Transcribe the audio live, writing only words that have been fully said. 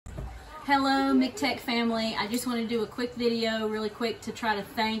Hello McTech family. I just want to do a quick video really quick to try to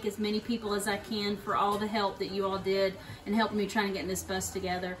thank as many people as I can for all the help that you all did and helping me trying to get this bus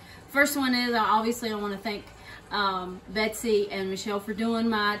together. First one is obviously I want to thank Betsy and Michelle for doing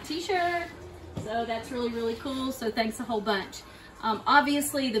my t-shirt. So that's really cool. So thanks a whole bunch.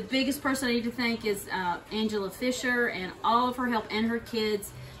 Obviously the biggest person I need to thank is Angela Fisher and all of her help and her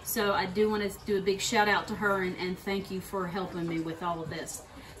kids. So I do want to do a big shout out to her and thank you for helping me with all of this.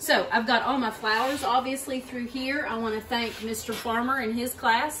 So I've got all my flowers obviously through here. I want to thank Mr. Farmer and his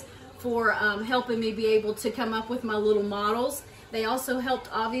class for helping me be able to come up with my little models. They also helped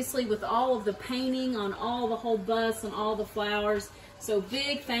obviously with all of the painting on all the whole bus and all the flowers. So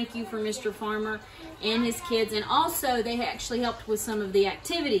big thank you for Mr. Farmer and his kids. And also they actually helped with some of the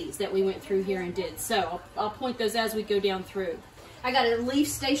activities that we went through here and did. So I'll point those as we go down through. I got a leaf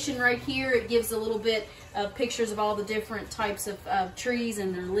station right here. It gives a little bit of pictures of all the different types of trees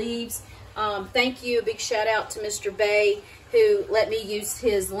and their leaves. Thank you, a big shout out to Mr. Bay who let me use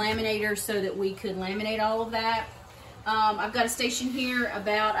his laminator so that we could laminate all of that. I've got a station here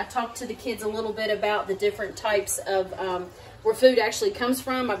I talked to the kids a little bit about the different types of where food actually comes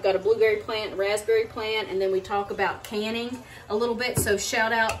from. I've got a blueberry plant, a raspberry plant, and then we talk about canning a little bit. So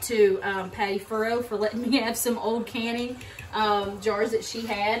shout out to Patty Furrow for letting me have some old canning jars that she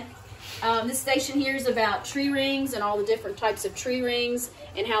had. This station here is about tree rings and all the different types of tree rings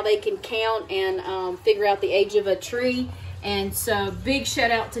and how they can count and figure out the age of a tree. And so big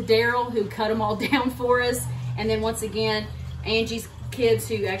shout out to Daryl who cut them all down for us. And then once again, Angie's kids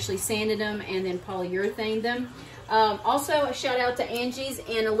who actually sanded them and then polyurethane them. Also a shout out to Angie's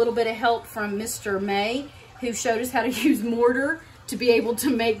and a little bit of help from Mr. May who showed us how to use mortar to be able to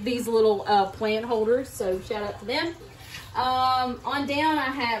make these little plant holders. So shout out to them. On down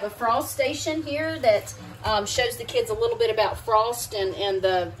I have a frost station here that shows the kids a little bit about frost and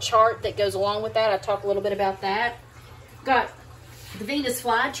the chart that goes along with that. I talk a little bit about that. Got the Venus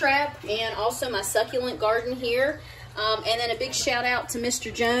flytrap and also my succulent garden here. And then a big shout out to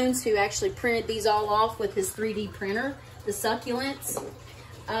Mr. Jones who actually printed these all off with his 3D printer, the succulents.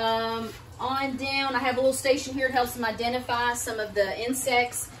 On down I have a little station here that helps them identify some of the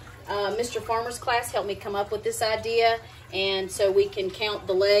insects. Mr. Farmer's class helped me come up with this idea, and so we can count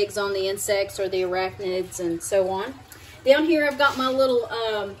the legs on the insects or the arachnids and so on. Down here I've got my little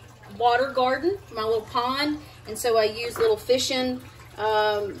water garden, my little pond, and so I use little fishing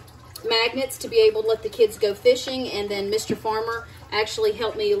magnets to be able to let the kids go fishing, and then Mr. Farmer actually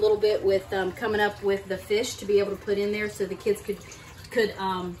helped me a little bit with coming up with the fish to be able to put in there so the kids could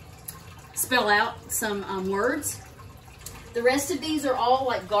spell out some words. The rest of these are all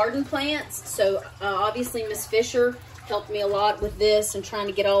like garden plants, so obviously Miss Fisher helped me a lot with this and trying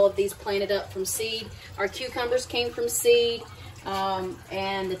to get all of these planted up from seed. Our cucumbers came from seed,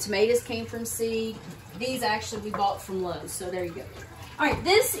 and the tomatoes came from seed. These actually we bought from Lowe's, so there you go. All right,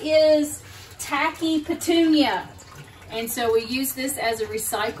 this is tacky petunia, and so we use this as a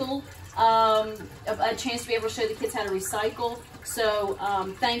recycle, a chance to be able to show the kids how to recycle. So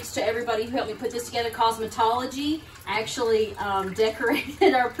thanks to everybody who helped me put this together. Cosmetology actually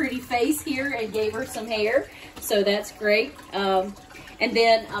decorated our pretty face here and gave her some hair, so that's great. And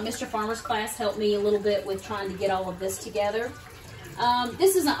then Mr. Farmer's class helped me a little bit with trying to get all of this together.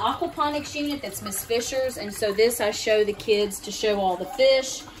 This is an aquaponics unit that's Miss Fisher's, and so this I show the kids to show all the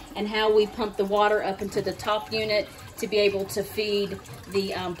fish and how we pump the water up into the top unit to be able to feed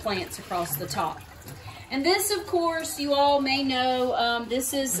the plants across the top. And this, of course, you all may know,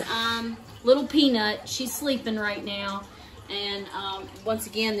 this is Little Peanut. She's sleeping right now. And once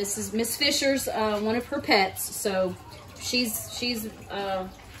again, this is Miss Fisher's, one of her pets. So she's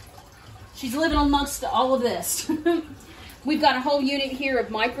living amongst all of this. We've got a whole unit here of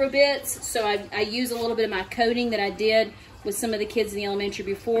microbits. So I use a little bit of my coding that I did with some of the kids in the elementary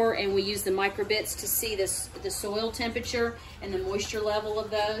before, and we use the microbits to see the soil temperature and the moisture level of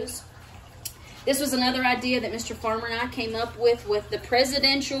those. This was another idea that Mr. Farmer and I came up with the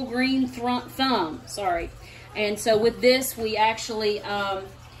presidential green thumb, sorry. And so with this, we actually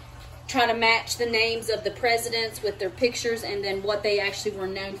try to match the names of the presidents with their pictures and then what they actually were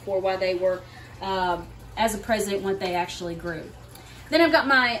known for, why they were, as a president, what they actually grew. Then I've got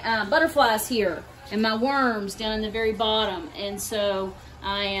my butterflies here and my worms down in the very bottom. And so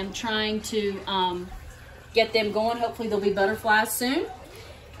I am trying to get them going. Hopefully there'll be butterflies soon.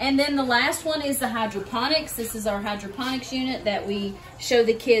 And then the last one is the hydroponics. This is our hydroponics unit that we show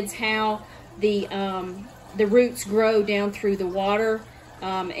the kids how the roots grow down through the water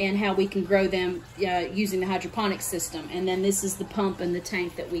and how we can grow them using the hydroponics system. And then this is the pump and the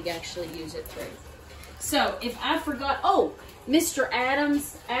tank that we actually use it through. So if I forgot, oh, Mr.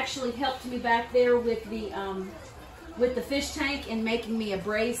 Adams actually helped me back there with the fish tank and making me a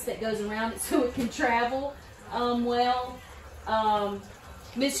brace that goes around it so it can travel well.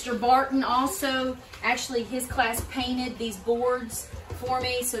 Mr. Barton also, actually his class painted these boards for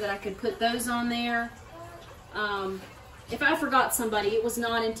me so that I could put those on there. If I forgot somebody, it was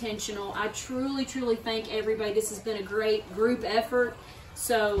not intentional. I truly, truly thank everybody. This has been a great group effort.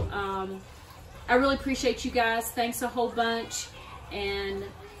 So I really appreciate you guys. Thanks a whole bunch. And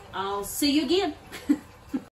I'll see you again.